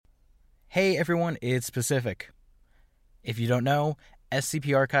Hey everyone, it's Pacific. If you don't know,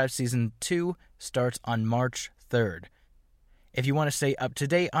 SCP Archives Season 2 starts on March 3rd. If you want to stay up to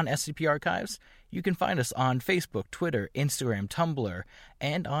date on SCP Archives, you can find us on Facebook, Twitter, Instagram, Tumblr,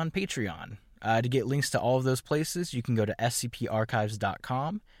 and on Patreon. To get links to all of those places, you can go to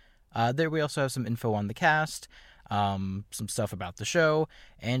scparchives.com. There we also have some info on the cast, some stuff about the show,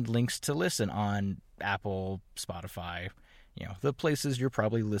 and links to listen on Apple, Spotify, the places you're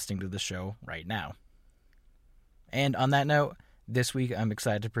probably listening to the show right now. And on that note, this week I'm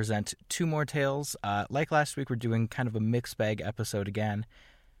excited to present two more tales. Like last week, we're doing kind of a mixed bag episode again.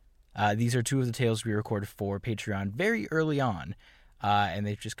 These are two of the tales we recorded for Patreon very early on, and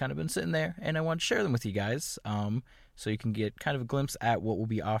they've just kind of been sitting there, and I want to share them with you guys, so you can get kind of a glimpse at what we'll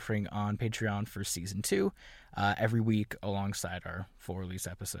be offering on Patreon for Season 2 every week alongside our full release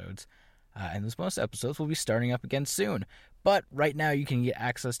episodes. And those bonus episodes will be starting up again soon. But right now you can get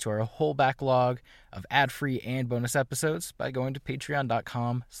access to our whole backlog of ad-free and bonus episodes by going to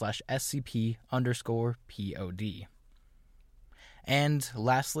patreon.com/scp_pod. And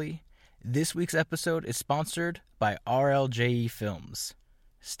lastly, this week's episode is sponsored by RLJE Films.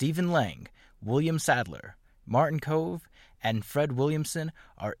 Stephen Lang, William Sadler, Martin Cove, and Fred Williamson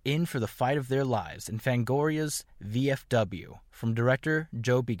are in for the fight of their lives in Fangoria's VFW from director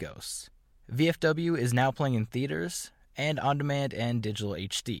Joe Bigos. VFW is now playing in theaters and on demand and digital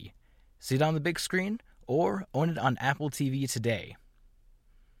HD. See it on the big screen or own it on Apple TV today.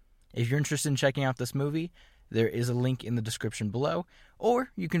 If you're interested in checking out this movie, there is a link in the description below,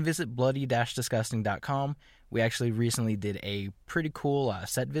 or you can visit bloody-disgusting.com. We actually recently did a pretty cool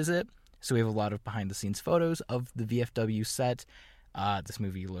set visit, so we have a lot of behind-the-scenes photos of the VFW set. This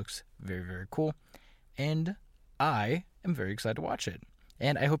movie looks very, very cool, and I am very excited to watch it.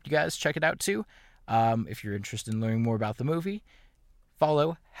 And I hope you guys check it out too. If you're interested in learning more about the movie,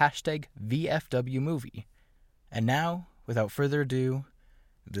 follow #VFWmovie. And now, without further ado,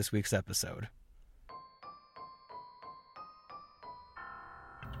 this week's episode.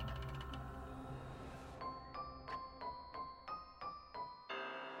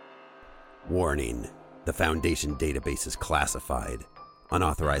 Warning. The Foundation database is classified.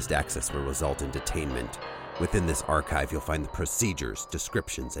 Unauthorized access will result in detainment. Within this archive, you'll find the procedures,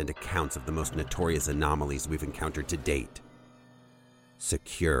 descriptions, and accounts of the most notorious anomalies we've encountered to date.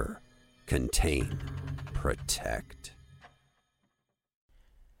 Secure, contain, protect.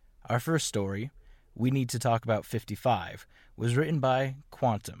 Our first story, We Need to Talk About 55, was written by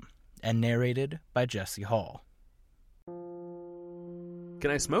Quantum and narrated by Jesse Hall. Can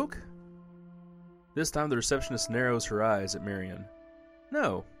I smoke? This time the receptionist narrows her eyes at Marion.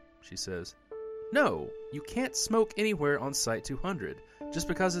 No, she says. No, you can't smoke anywhere on Site 200. Just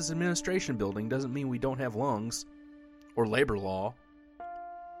because it's an administration building doesn't mean we don't have lungs. Or labor law.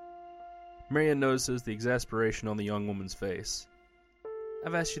 Marion notices the exasperation on the young woman's face.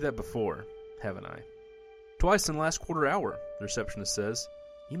 I've asked you that before, haven't I? Twice in the last quarter hour, the receptionist says.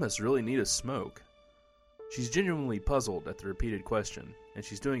 You must really need a smoke. She's genuinely puzzled at the repeated question, and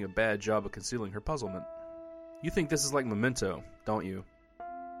she's doing a bad job of concealing her puzzlement. You think this is like Memento, don't you?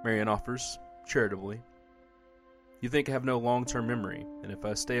 Marion offers, charitably. You think I have no long-term memory, and if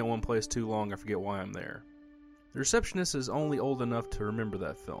I stay in one place too long, I forget why I'm there. The receptionist is only old enough to remember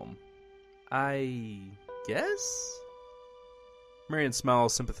that film. I guess? Marion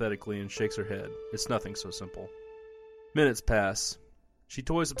smiles sympathetically and shakes her head. It's nothing so simple. Minutes pass. She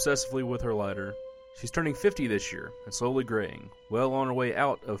toys obsessively with her lighter. She's turning 50 this year and slowly graying, well on her way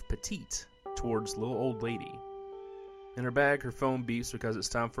out of petite towards little old lady. In her bag, her phone beeps because it's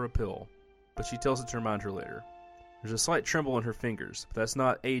time for a pill, but she tells it to remind her later. There's a slight tremble in her fingers, but that's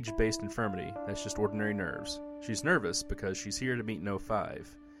not age-based infirmity, that's just ordinary nerves. She's nervous because she's here to meet an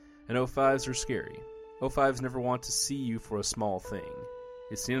 05, and 05s are scary. 05s never want to see you for a small thing.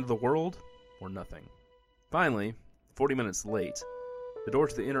 It's the end of the world, or nothing. Finally, 40 minutes late, the door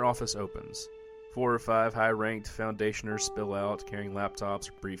to the inner office opens. 4 or 5 high-ranked foundationers spill out, carrying laptops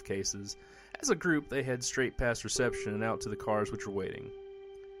or briefcases. As a group, they head straight past reception and out to the cars which are waiting.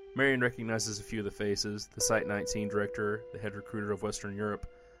 Marion recognizes a few of the faces, the Site 19 director, the head recruiter of Western Europe.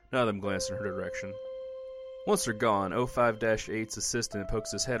 None of them glance in her direction. Once they're gone, 05-8's assistant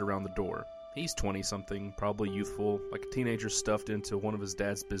pokes his head around the door. He's 20-something, probably youthful, like a teenager stuffed into one of his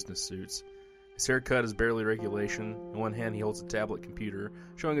dad's business suits. His haircut is barely regulation. In one hand he holds a tablet computer,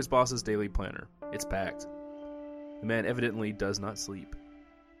 showing his boss's daily planner. It's packed. The man evidently does not sleep.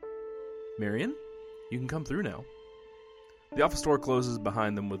 Marion, you can come through now. The office door closes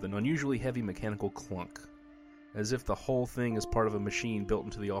behind them with an unusually heavy mechanical clunk, as if the whole thing is part of a machine built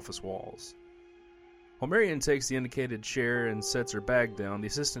into the office walls. While Marian takes the indicated chair and sets her bag down, the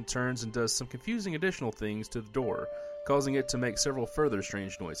assistant turns and does some confusing additional things to the door, causing it to make several further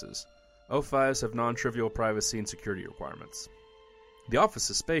strange noises. O5s have non-trivial privacy and security requirements. The office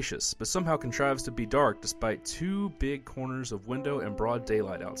is spacious, but somehow contrives to be dark despite two big corners of window and broad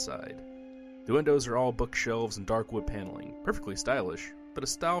daylight outside. The windows are all bookshelves and dark wood paneling, perfectly stylish, but a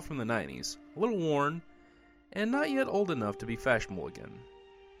style from the 90s, a little worn, and not yet old enough to be fashionable again.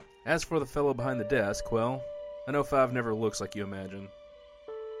 As for the fellow behind the desk, well, an O5 never looks like you imagine.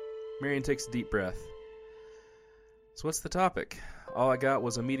 Marian takes a deep breath. So what's the topic? All I got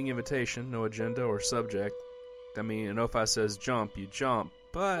was a meeting invitation, no agenda or subject. I mean, an O5 says jump, you jump,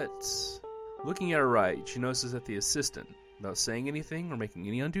 but looking at her right, she notices that the assistant, without saying anything or making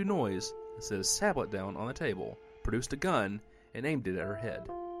any undue noise, set his tablet down on the table, produced a gun, and aimed it at her head.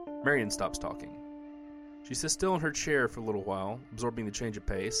 Marian stops talking. She sits still in her chair for a little while, absorbing the change of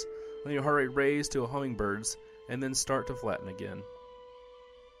pace, letting her heart rate raise to a hummingbird's, and then start to flatten again.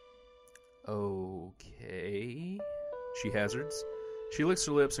 Okay, she hazards. She licks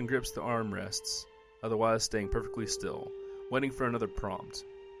her lips and grips the armrests, otherwise staying perfectly still, waiting for another prompt.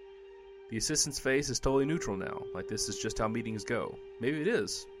 The assistant's face is totally neutral now, like this is just how meetings go. Maybe it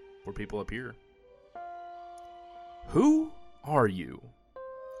is, for people up here. Who are you?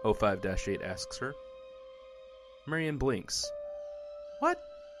 O5-8 asks her. Marian blinks. What?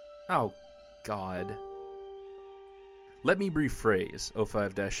 Oh, God. Let me rephrase,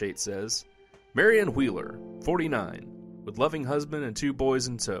 O5-8 says. Marian Wheeler, 49, with loving husband and 2 boys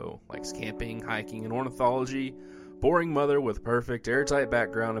in tow, likes camping, hiking, and ornithology, boring mother with perfect airtight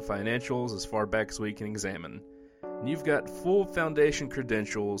background and financials as far back as we can examine. And you've got full foundation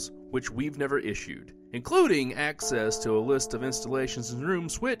credentials, which we've never issued, including access to a list of installations and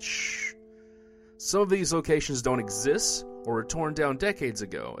rooms which... Some of these locations don't exist or were torn down decades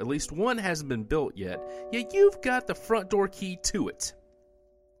ago. At least one hasn't been built yet you've got the front door key to it.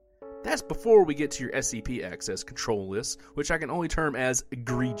 That's before we get to your SCP access control list, which I can only term as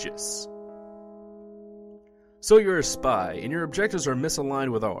egregious. So you're a spy, and your objectives are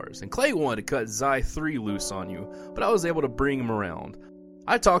misaligned with ours, and Clay wanted to cut Xi-3 loose on you, but I was able to bring him around.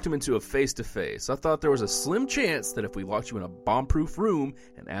 I talked him into a face-to-face. I thought there was a slim chance that if we locked you in a bomb-proof room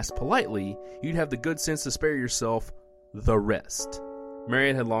and asked politely, you'd have the good sense to spare yourself the rest.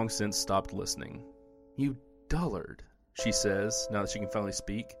 Marian had long since stopped listening. You dullard, she says, now that she can finally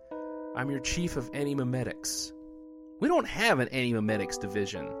speak. I'm your chief of anti-memetics. We don't have an anti-memetics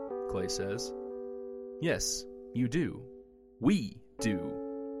division, Clay says. Yes, you do. We do.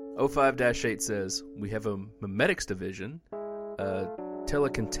 O5-8 says, we have a memetics division, a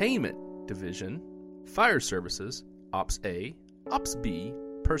telecontainment division, fire services, Ops A, Ops B,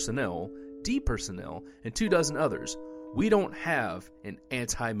 personnel, D personnel, and 24 others. We don't have an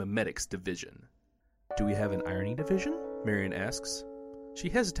anti-memetics division. Do we have an irony division? Marian asks. She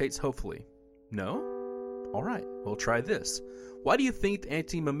hesitates hopefully. No? Alright, we'll try this. Why do you think the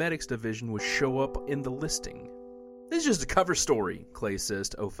anti-memetics division would show up in the listing? This is just a cover story, Clay says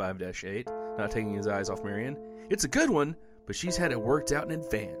to O5-8, not taking his eyes off Marian. It's a good one, but she's had it worked out in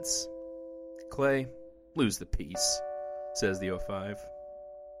advance. Clay, lose the peace, says the O5.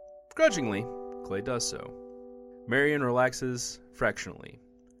 Grudgingly, Clay does so. Marian relaxes fractionally.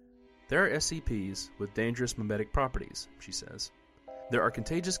 There are SCPs with dangerous memetic properties, she says. There are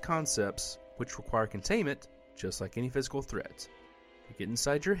contagious concepts which require containment, just like any physical threat. They get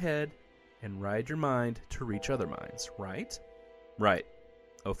inside your head and ride your mind to reach other minds, right? Right,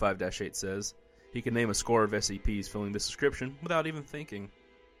 O5-8 says. He can name a score of SCPs filling this description without even thinking.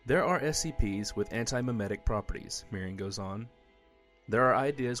 There are SCPs with anti-memetic properties, Marian goes on. There are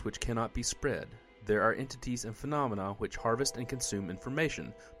ideas which cannot be spread. There are entities and phenomena which harvest and consume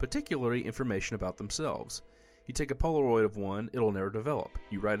information, particularly information about themselves. You take a Polaroid of one, it'll never develop.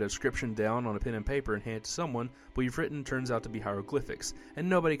 You write a description down on a pen and paper and hand it to someone, what you've written turns out to be hieroglyphics, and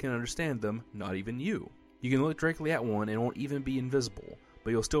nobody can understand them, not even you. You can look directly at one and it won't even be invisible, but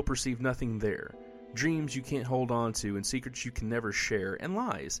you'll still perceive nothing there. Dreams you can't hold on to, and secrets you can never share, and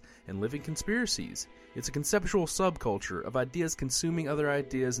lies, and living conspiracies. It's a conceptual subculture of ideas consuming other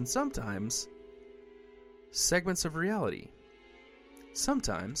ideas, and sometimes segments of reality.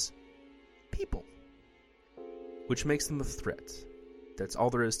 Sometimes people. Which makes them a threat. That's all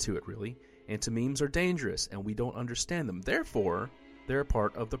there is to it, really. Anti-memes are dangerous, and we don't understand them. Therefore, they're a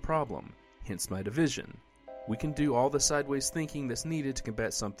part of the problem. Hence my division. We can do all the sideways thinking that's needed to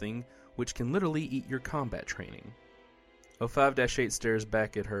combat something which can literally eat your combat training. O5-8 stares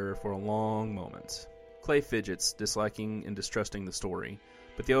back at her for a long moment. Clay fidgets, disliking and distrusting the story,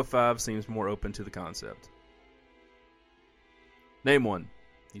 but the O5 seems more open to the concept. Name one,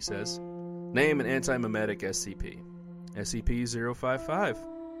 he says. Name an anti-memetic SCP. SCP-055,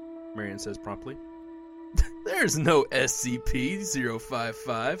 Marion says promptly. There's no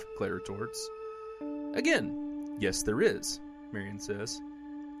SCP-055, Clay retorts. Again, yes there is, Marion says.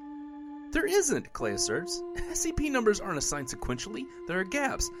 There isn't, Clay asserts. SCP numbers aren't assigned sequentially. There are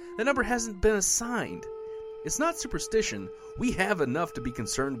gaps. The number hasn't been assigned. It's not superstition. We have enough to be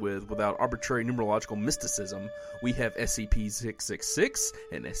concerned with without arbitrary numerological mysticism. We have SCP-666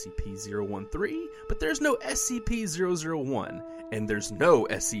 and SCP-013, but there's no SCP-001, and there's no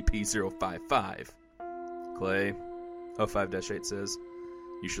SCP-055. Clay, 05-8 says,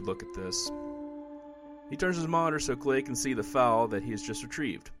 you should look at this. He turns his monitor so Clay can see the file that he has just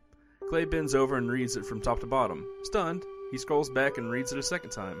retrieved. Clay bends over and reads it from top to bottom. Stunned, he scrolls back and reads it a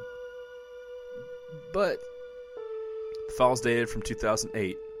second time. But the file's dated from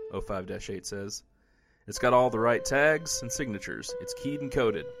 2008, 05-8 says. It's got all the right tags and signatures. It's keyed and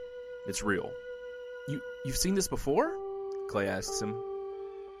coded. It's real. You've seen this before? Clay asks him.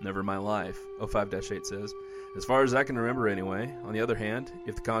 Never in my life, 05-8 says. As far as I can remember anyway. On the other hand,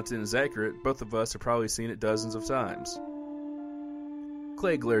 if the content is accurate, both of us have probably seen it dozens of times.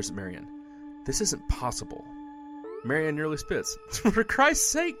 Clay glares at Marion. This isn't possible. Marion nearly spits. For Christ's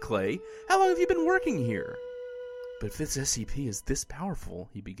sake, Clay, how long have you been working here? But if this SCP is this powerful,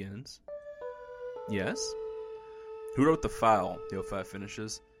 he begins. Yes? Who wrote the file, the 05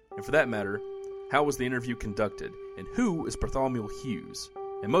 finishes? And for that matter, how was the interview conducted? And who is Bartholomew Hughes?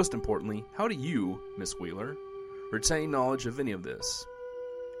 And most importantly, how do you, Miss Wheeler, retain knowledge of any of this?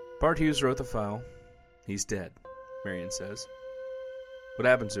 Bart Hughes wrote the file. He's dead, Marion says. What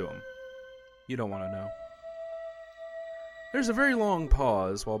happened to him? You don't want to know. There's a very long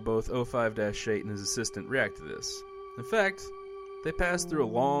pause while both 05-8 and his assistant react to this. In fact, they pass through a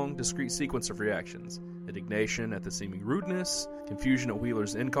long, discrete sequence of reactions. Indignation at the seeming rudeness, confusion at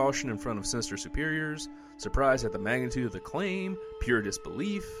Wheeler's incaution in front of sinister superiors, surprise at the magnitude of the claim, pure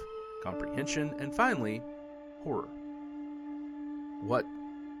disbelief, comprehension, and finally, horror. What?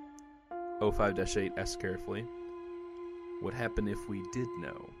 05-8 asks carefully. What happened if we did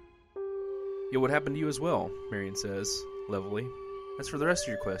know? Yeah, what happened to you as well, Marion says, levelly. As for the rest of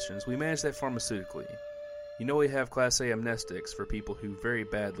your questions, we manage that pharmaceutically. You know we have Class A amnestics for people who very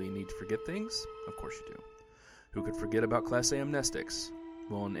badly need to forget things? Of course you do. Who could forget about Class A amnestics?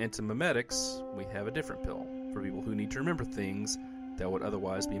 Well, in antimemetics, we have a different pill for people who need to remember things that would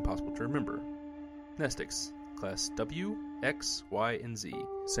otherwise be impossible to remember. Mnestics, Class W, X, Y, and Z.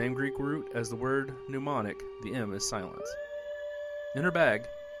 Same Greek root as the word mnemonic, the M is silent. In her bag,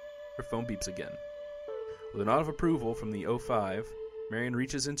 her phone beeps again. With a nod of approval from the 05, Marion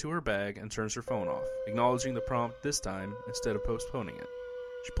reaches into her bag and turns her phone off, acknowledging the prompt this time instead of postponing it.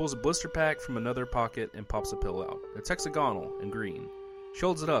 She pulls a blister pack from another pocket and pops a pill out. It's hexagonal and green. She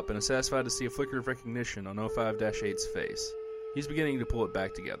holds it up and is satisfied to see a flicker of recognition on 05-8's face. He's beginning to pull it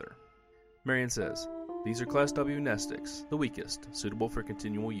back together. Marion says, these are Class W mnestics, the weakest, suitable for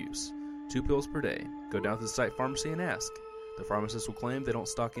continual use. 2 pills per day. Go down to the site pharmacy and ask. The pharmacist will claim they don't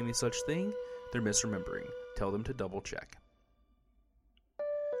stock any such thing. They're misremembering. Tell them to double check.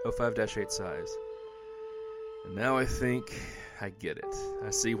 05-8 sighs. And now I think I get it.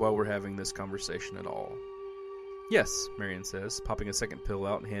 I see why we're having this conversation at all. Yes, Marion says, popping a second pill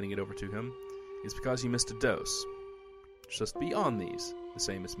out and handing it over to him. It's because you missed a dose. You're supposed to be on these, the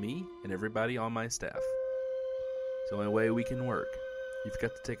same as me and everybody on my staff. It's the only way we can work. You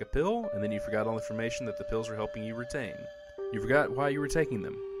forgot to take a pill, and then you forgot all the information that the pills were helping you retain. You forgot why you were taking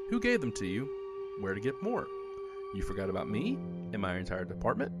them, who gave them to you, where to get more. You forgot about me and my entire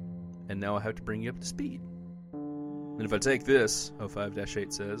department, and now I have to bring you up to speed. And if I take this,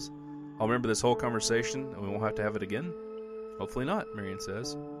 05-8 says, I'll remember this whole conversation and we won't have to have it again? Hopefully not, Marion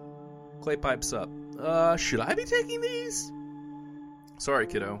says. Clay pipes up. Should I be taking these? Sorry,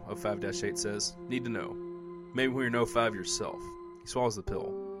 kiddo, 05-8 says. Need to know. Maybe when you're 05 yourself. He swallows the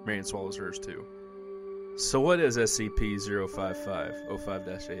pill. Marion swallows hers too. So what is SCP-055?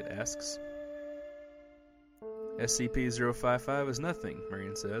 05-8 asks. SCP-055 is nothing,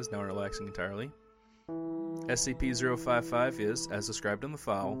 Marion says, now relaxing entirely. SCP-055 is, as described in the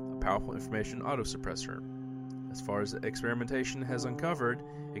file, a powerful information autosuppressor. As far as experimentation has uncovered,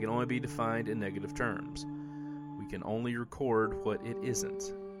 it can only be defined in negative terms. We can only record what it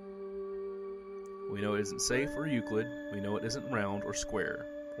isn't. We know it isn't safe or Euclid. We know it isn't round or square,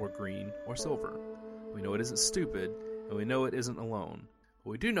 or green or silver. We know it isn't stupid, and we know it isn't alone.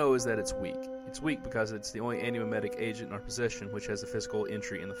 What we do know is that it's weak. It's weak because it's the only antimimetic agent in our possession which has a physical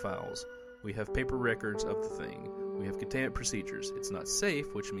entry in the files. We have paper records of the thing. We have containment procedures. It's not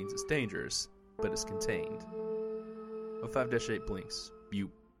safe, which means it's dangerous, but it's contained. 05-8 blinks.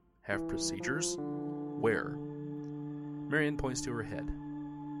 You Have procedures? Where? Marian points to her head.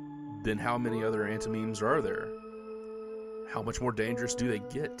 Then how many other antimemes are there? How much more dangerous do they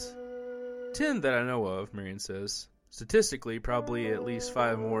get? 10 that I know of, Marian says. Statistically, probably at least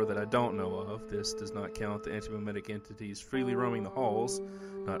 5 more that I don't know of. This does not count the antimemetic entities freely roaming the halls,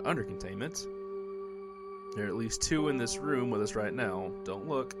 not under containment. There are at least 2 in this room with us right now. Don't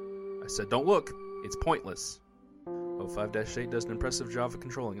look. I said don't look. It's pointless. 05-8 does an impressive job of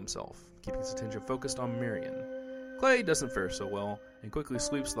controlling himself, keeping his attention focused on Marian. Clay doesn't fare so well, and quickly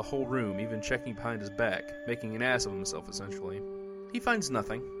sweeps the whole room, even checking behind his back, making an ass of himself essentially. He finds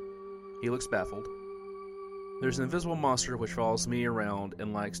nothing. He looks baffled. There's an invisible monster which follows me around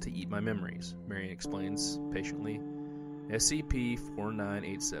and likes to eat my memories, Marian explains, patiently.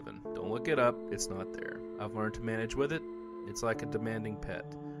 SCP-4987. Don't look it up, it's not there. I've learned to manage with it. It's like a demanding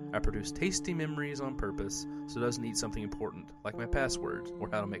pet. I produce tasty memories on purpose so it doesn't eat something important, like my passwords or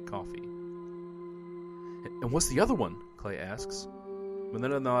how to make coffee. And what's the other one? Clay asks. With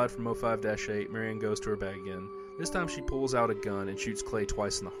another nod from 05-8, Marian goes to her bag again. This time she pulls out a gun and shoots Clay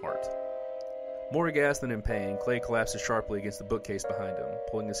twice in the heart. More aghast than in pain, Clay collapses sharply against the bookcase behind him.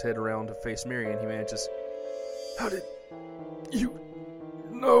 Pulling his head around to face Marian, he manages, How did you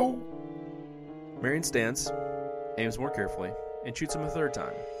know? Marian stands, aims more carefully, and shoots him a third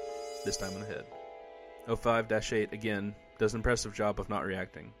time, this time in the head. 05-8 again does an impressive job of not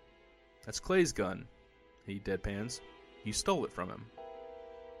reacting. That's Clay's gun. He deadpans. You stole it from him.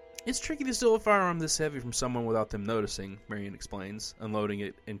 It's tricky to steal a firearm this heavy from someone without them noticing, Marian explains, unloading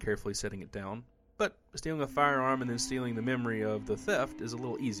it and carefully setting it down. But stealing a firearm and then stealing the memory of the theft is a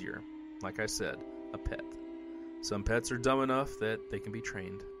little easier. Like I said, a pet. Some pets are dumb enough that they can be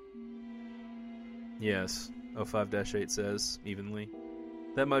trained. Yes, 05-8 says, evenly.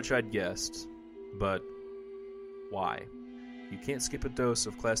 That much I'd guessed. But why? You can't skip a dose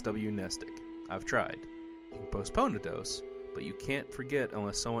of Class W Nestic. I've tried. You can postpone a dose, but you can't forget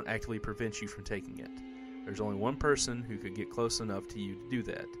unless someone actively prevents you from taking it. There's only one person who could get close enough to you to do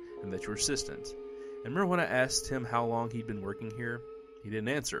that, and that's your assistant. And remember when I asked him how long he'd been working here? He didn't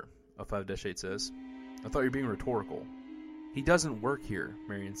answer, 05-8 says. I thought you were being rhetorical. He doesn't work here,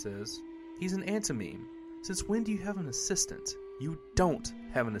 Marian says. He's an antimeme. Since when do you have an assistant? You don't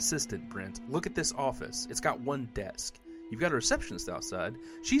have an assistant, Brent. Look at this office. It's got one desk. You've got a receptionist outside.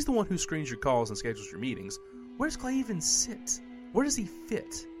 She's the one who screens your calls and schedules your meetings. Where does Clay even sit? Where does he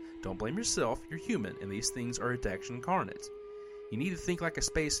fit? Don't blame yourself. You're human, and these things are Redaction incarnate. You need to think like a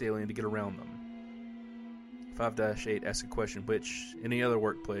space alien to get around them. 5-8 asks a question which, in any other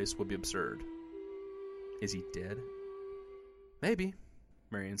workplace, would be absurd. Is he dead? Maybe,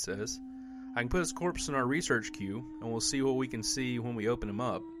 Marian says. I can put his corpse in our research queue, and we'll see what we can see when we open him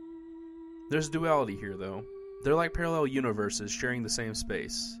up. There's a duality here, though. They're like parallel universes sharing the same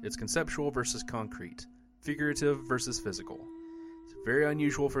space. It's conceptual versus concrete, figurative versus physical. It's very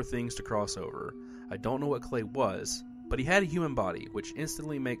unusual for things to cross over. I don't know what Clay was, but he had a human body, which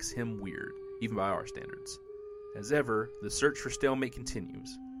instantly makes him weird, even by our standards. As ever, the search for stalemate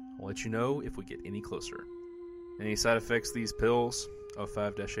continues. I'll let you know if we get any closer. Any side effects of these pills?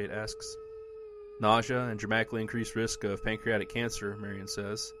 05-8 asks. Nausea and dramatically increased risk of pancreatic cancer, Marian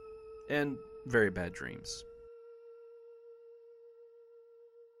says. And very bad dreams.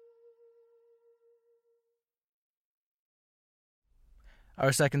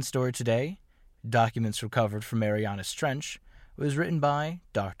 Our second story today, Documents Recovered from Marianas Trench, was written by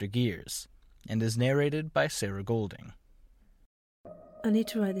Dr. Gears and is narrated by Sarah Golding. I need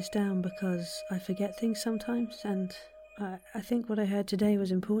to write this down because I forget things sometimes, and I think what I heard today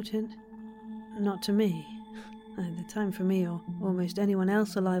was important. Not to me. The time for me or almost anyone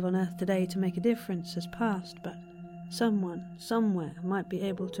else alive on Earth today to make a difference has passed, but someone, somewhere, might be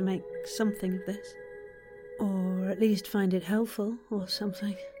able to make something of this. Or at least find it helpful, or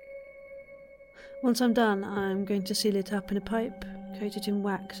something. Once I'm done, I'm going to seal it up in a pipe, coat it in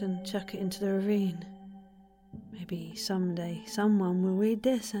wax and chuck it into the ravine. Maybe someday someone will read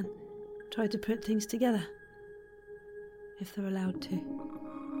this and try to put things together. If they're allowed to.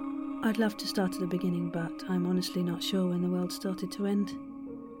 I'd love to start at the beginning, but I'm honestly not sure when the world started to end.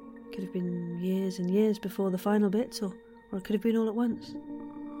 It could have been years and years before the final bits, or it could have been all at once.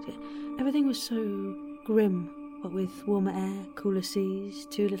 Everything was so grim, what with warmer air, cooler seas,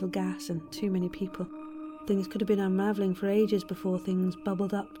 too little gas and too many people. Things could have been unravelling for ages before things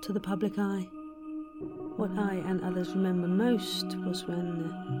bubbled up to the public eye. What I and others remember most was when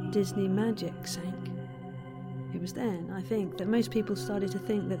the Disney magic sank. It was then, I think, that most people started to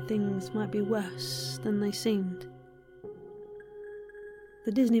think that things might be worse than they seemed.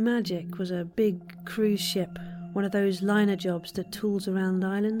 The Disney magic was a big cruise ship one of those liner jobs that tools around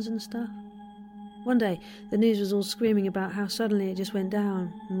islands and stuff. One day, the news was all screaming about how suddenly it just went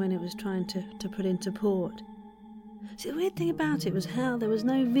down when it was trying to put into port. See, the weird thing about it was how there was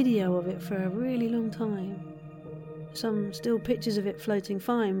no video of it for a really long time. Some still pictures of it floating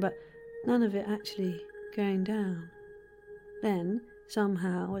fine, but none of it actually going down. Then,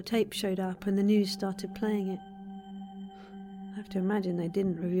 somehow, a tape showed up and the news started playing it. I have to imagine they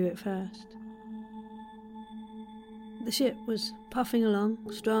didn't review it first. The ship was puffing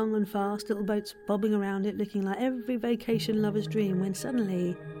along, strong and fast, little boats bobbing around it, looking like every vacation lover's dream, when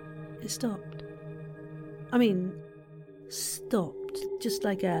suddenly it stopped. I mean, stopped, just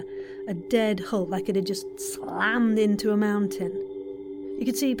like a dead halt, like it had just slammed into a mountain. You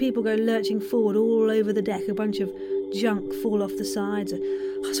could see people go lurching forward all over the deck, a bunch of junk fall off the sides. It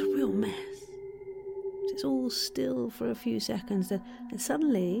was a real mess. It's all still for a few seconds, and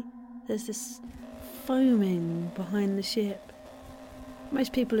suddenly there's this foaming behind the ship.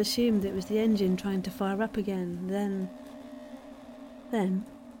 Most people assumed it was the engine trying to fire up again. Then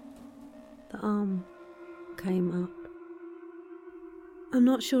the arm came up. I'm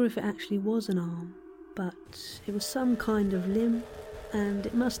not sure if it actually was an arm, but it was some kind of limb, and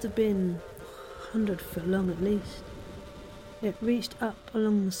it must have been 100 foot long at least. It reached up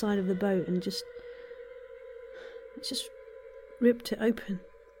along the side of the boat and just ripped it open.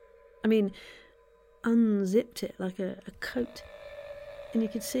 I mean, unzipped it like a coat, and you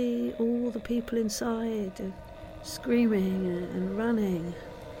could see all the people inside screaming and running.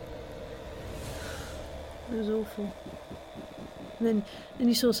 It was awful. And then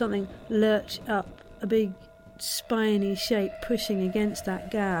you saw something lurch up, a big spiny shape pushing against that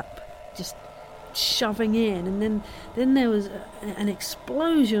gap, just shoving in, and then there was an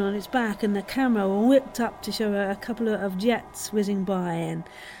explosion on its back, and the camera whipped up to show a couple of jets whizzing by, and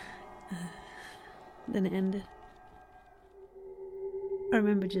then it ended. I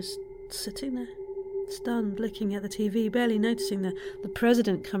remember just sitting there, stunned, looking at the TV, barely noticing the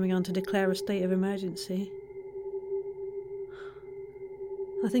president coming on to declare a state of emergency.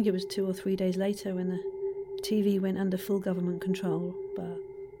 I think it was 2 or 3 days later when the TV went under full government control, but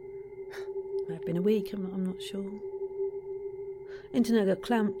it might have been a week, I'm not sure. Internet got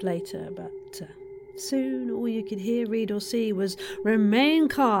clamped later, but soon all you could hear, read or see was, "Remain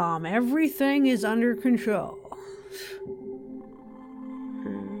calm, everything is under control."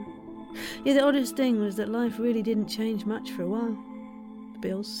 Yeah, the oddest thing was that life really didn't change much for a while. The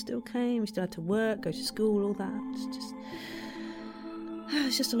bills still came, we still had to work, go to school, all that.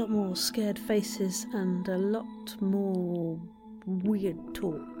 It's just a lot more scared faces and a lot more weird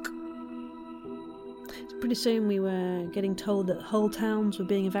talk. Pretty soon we were getting told that whole towns were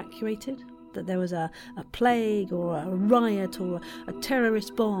being evacuated, that there was a plague or a riot or a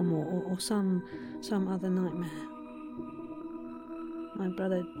terrorist bomb or some other nightmare. My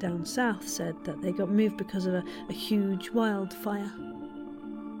brother down south said that they got moved because of a huge wildfire.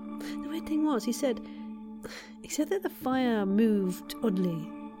 The weird thing was, he said that the fire moved oddly,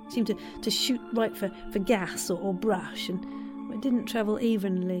 seemed to shoot right for gas or brush, and it didn't travel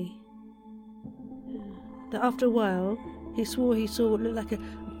evenly. That after a while, he swore he saw what looked like a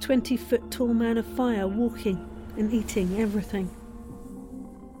 20-foot tall man of fire walking and eating everything.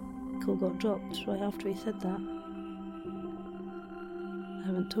 The call got dropped right after he said that. I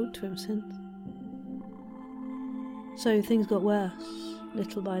haven't talked to him since. So things got worse,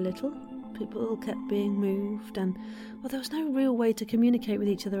 little by little. People kept being moved, and there was no real way to communicate with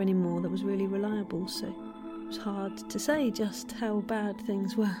each other anymore that was really reliable, so it was hard to say just how bad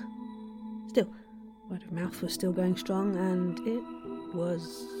things were. Still, word of mouth was still going strong, and it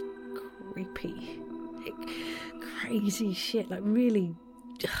was creepy. Crazy shit, like really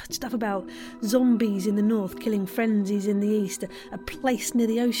stuff about zombies in the north killing frenzies in the east, a place near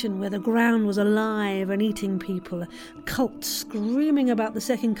the ocean where the ground was alive and eating people, a cult screaming about the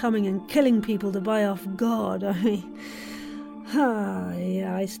second coming and killing people to buy off God. I mean,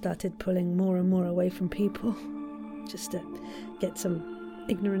 I started pulling more and more away from people just to get some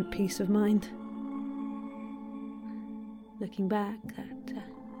ignorant peace of mind. Looking back, that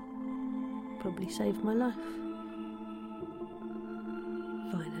probably saved my life.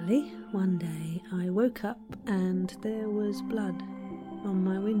 Finally, one day I woke up and there was blood on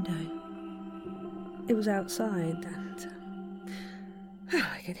my window. It was outside and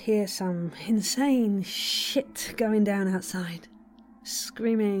I could hear some insane shit going down outside.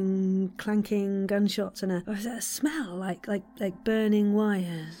 Screaming, clanking, gunshots, and a smell like burning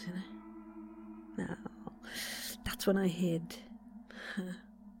wires, Now, that's when I hid.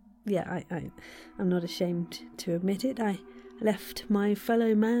 Yeah, I'm not ashamed to admit it. I left my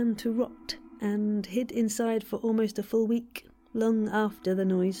fellow man to rot and hid inside for almost a full week, long after the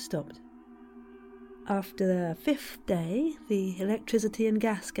noise stopped. After the 5th day, the electricity and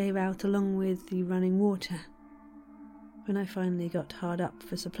gas gave out along with the running water. When I finally got hard up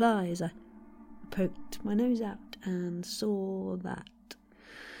for supplies, I poked my nose out and saw that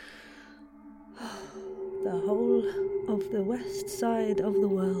the whole of the west side of the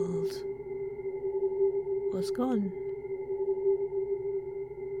world was gone.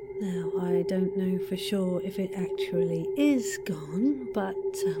 Now, I don't know for sure if it actually is gone, but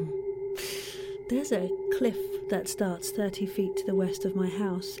there's a cliff that starts 30 feet to the west of my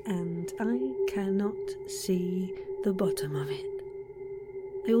house, and I cannot see the bottom of it.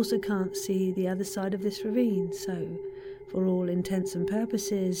 I also can't see the other side of this ravine, so for all intents and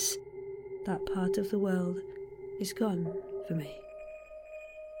purposes, that part of the world is gone for me.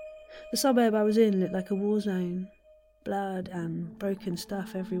 The suburb I was in looked like a war zone. Blood and broken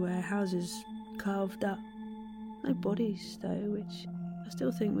stuff everywhere, houses carved up. No bodies, though, which I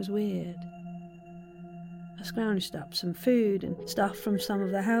still think was weird. I scrounged up some food and stuff from some of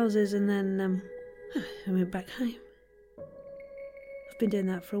the houses, and then I went back home. I've been doing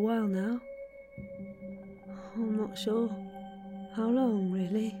that for a while now. I'm not sure how long,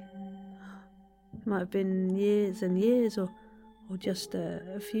 really. It might have been years and years, or just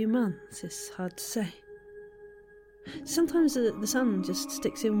a few months. It's hard to say. Sometimes the sun just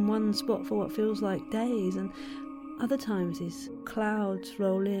sticks in one spot for what feels like days, and other times these clouds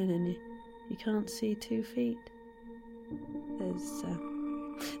roll in and you can't see 2 feet.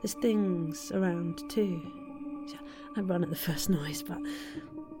 There's things around too. I run at the first noise, but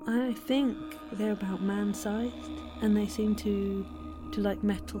I think they're about man-sized, and they seem to like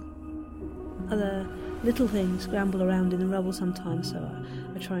metal. Other little things scramble around in the rubble sometimes, so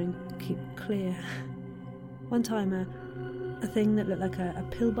I try and keep clear. One time, a thing that looked like a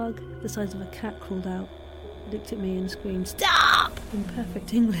pill bug the size of a cat crawled out, looked at me and screamed, "Stop!" in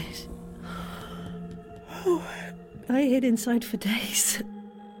perfect English. I hid inside for days.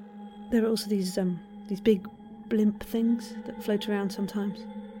 There are also these big blimp things that float around sometimes.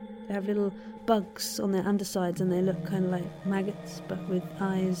 They have little bugs on their undersides, and they look kind of like maggots, but with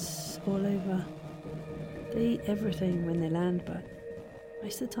eyes all over. They eat everything when they land, but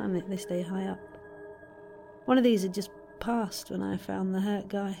most of the time they stay high up. One of these had just passed when I found the hurt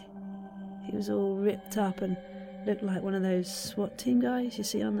guy. He was all ripped up and looked like one of those SWAT team guys you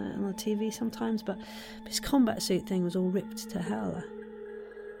see on the TV sometimes, but his combat suit thing was all ripped to hell.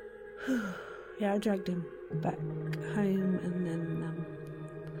 Yeah, I dragged him back home, and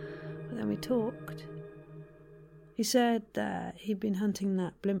then we talked. He said that he'd been hunting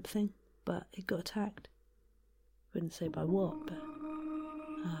that blimp thing, but he got attacked. Wouldn't say by what, but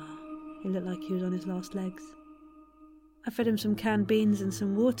he looked like he was on his last legs. I fed him some canned beans and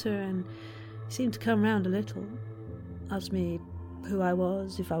some water, and he seemed to come round a little. Asked me who I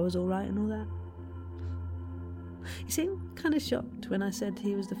was, if I was all right and all that. He seemed kind of shocked when I said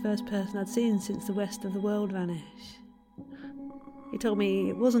he was the first person I'd seen since the west of the world vanished. He told me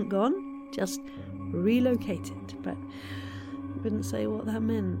it wasn't gone, just relocated, but he wouldn't say what that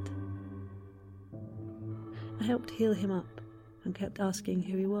meant. I helped heal him up and kept asking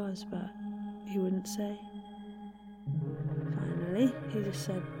who he was, but he wouldn't say. Finally, he just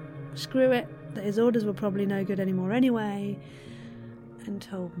said, screw it, that his orders were probably no good anymore anyway, and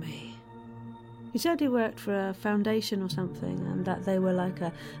told me. He said he worked for a foundation or something, and that they were like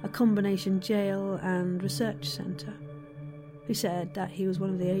a combination jail and research centre. He said that he was one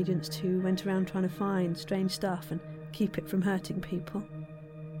of the agents who went around trying to find strange stuff and keep it from hurting people.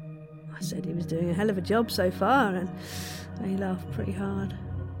 I said he was doing a hell of a job so far, and he laughed pretty hard.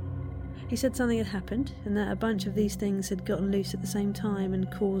 He said something had happened, and that a bunch of these things had gotten loose at the same time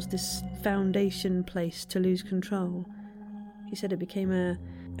and caused this foundation place to lose control. He said it became a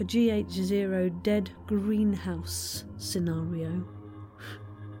GH0 dead greenhouse scenario.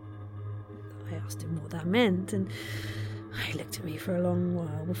 I asked him what that meant, and he looked at me for a long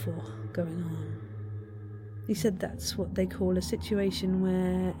while before going on. He said that's what they call a situation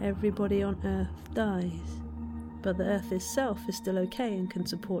where everybody on Earth dies, but the Earth itself is still okay and can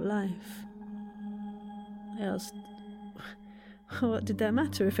support life. I asked, what did that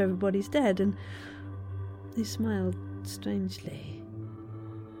matter if everybody's dead? And he smiled strangely.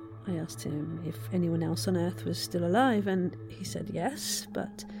 I asked him if anyone else on Earth was still alive, and he said yes,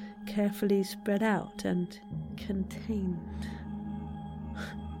 but carefully spread out and contained.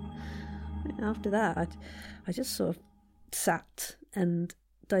 After that, I just sort of sat and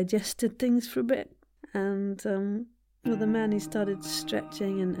digested things for a bit, and the man, he started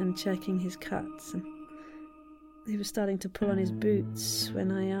stretching and checking his cuts, and he was starting to pull on his boots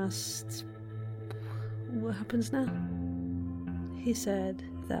when I asked, what happens now? He said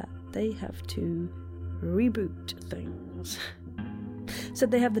that they have to reboot things.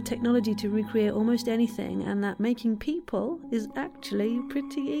 Said they have the technology to recreate almost anything, and that making people is actually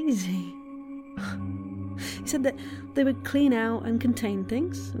pretty easy. He said that they would clean out and contain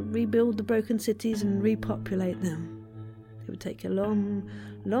things, rebuild the broken cities and repopulate them. It would take a long,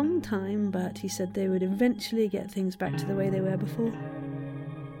 long time, but he said they would eventually get things back to the way they were before.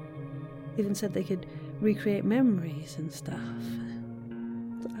 Even said they could recreate memories and stuff.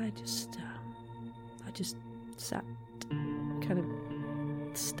 I just sat kind of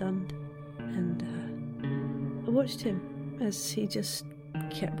stunned, and I watched him as he just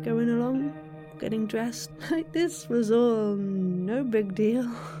kept going along, getting dressed like this was all no big deal.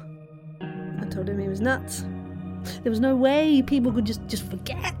 I told him he was nuts. There was no way people could just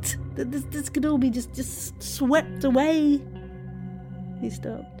forget that this could all be just swept away. He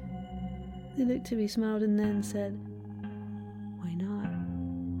stopped. He looked at me, smiled, and then said, "Why not?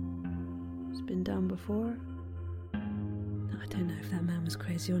 It's been done before." I don't know if that man was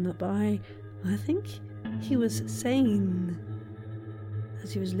crazy or not, but I think he was sane.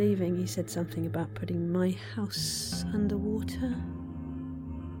 As he was leaving, he said something about putting my house underwater.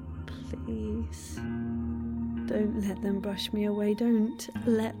 Please, don't let them brush me away. Don't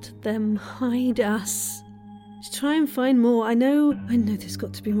let them hide us. Just try and find more. I know there's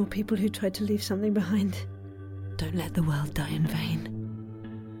got to be more people who tried to leave something behind. Don't let the world die in vain.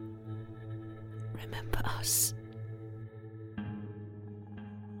 Remember us.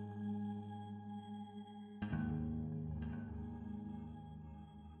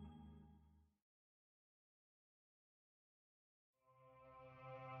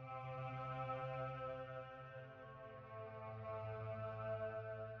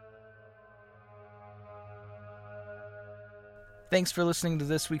 Thanks for listening to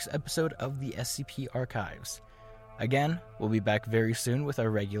this week's episode of the SCP Archives. Again, we'll be back very soon with our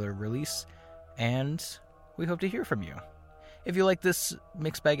regular release, and we hope to hear from you. If you like this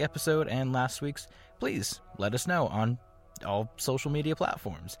mixed bag episode and last week's, please let us know on all social media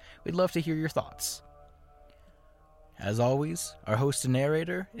platforms. We'd love to hear your thoughts. As always, our host and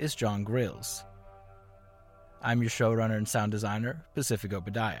narrator is John Grills. I'm your showrunner and sound designer, Pacific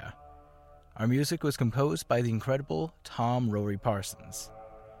Obadiah. Our music was composed by the incredible Tom Rory Parsons.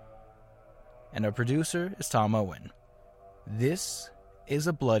 And our producer is Tom Owen. This is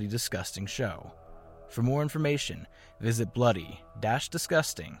a Bloody Disgusting show. For more information, visit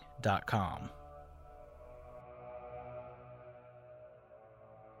bloody-disgusting.com.